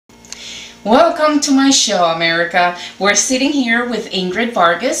Welcome to my show, America. We're sitting here with Ingrid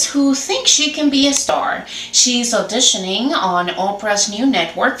Vargas, who thinks she can be a star. She's auditioning on Oprah's new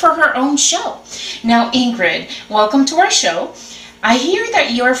network for her own show. Now, Ingrid, welcome to our show. I hear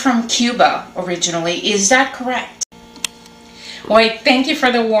that you're from Cuba originally. Is that correct? Wait, thank you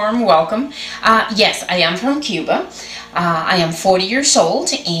for the warm welcome. Yes, I am from Cuba. I am 40 years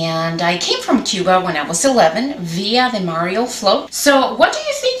old, and I came from Cuba when I was 11 via the Mariel float. So what do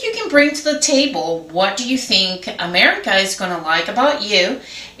you think you can bring to the table? What do you think America is going to like about you,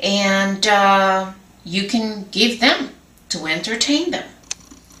 and you can give them to entertain them?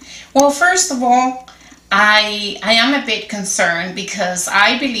 Well, first of all, I am a bit concerned because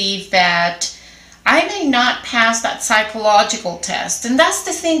I believe that I may not pass that psychological test, and that's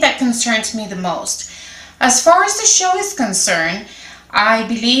the thing that concerns me the most. As far as the show is concerned, I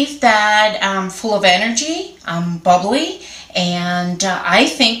believe that I'm full of energy, I'm bubbly, and I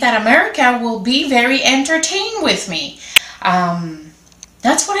think that America will be very entertained with me.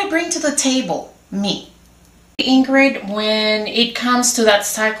 That's what I bring to the table, me. Ingrid, when it comes to that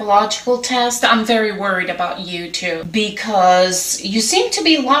psychological test, I'm very worried about you too, because you seem to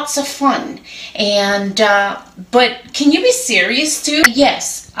be lots of fun, and but can you be serious too?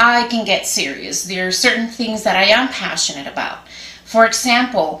 Yes, I can get serious. There are certain things that I am passionate about. For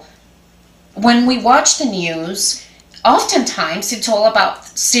example, when we watch the news, oftentimes it's all about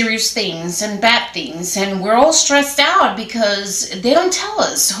serious things and bad things, and we're all stressed out because they don't tell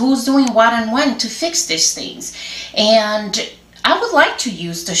us who's doing what and when to fix these things. And I would like to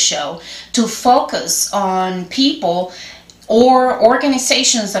use the show to focus on people or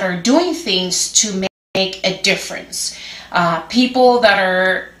organizations that are doing things to make a difference. People that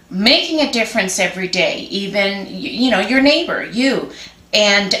are making a difference every day, even, you know, your neighbor, you.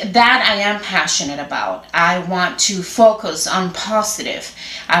 And that I am passionate about. I want to focus on positive.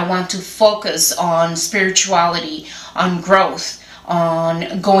 I want to focus on spirituality, on growth,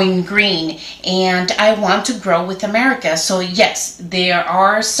 on going green, and I want to grow with America. So yes, there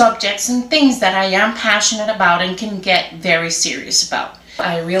are subjects and things that I am passionate about and can get very serious about.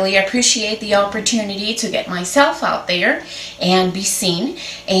 I really appreciate the opportunity to get myself out there and be seen,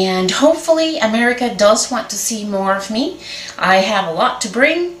 and hopefully America does want to see more of me. I have a lot to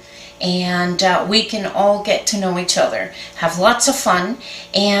bring, and we can all get to know each other, have lots of fun,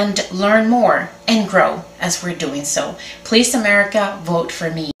 and learn more and grow as we're doing so. Please, America, vote for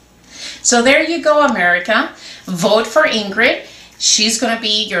me. So there you go, America. Vote for Ingrid. She's going to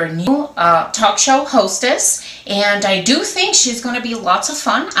be your new talk show hostess, and I do think she's going to be lots of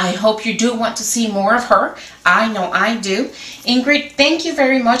fun. I hope you do want to see more of her. I know I do. Ingrid, thank you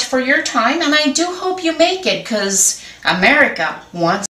very much for your time, and I do hope you make it, because America wants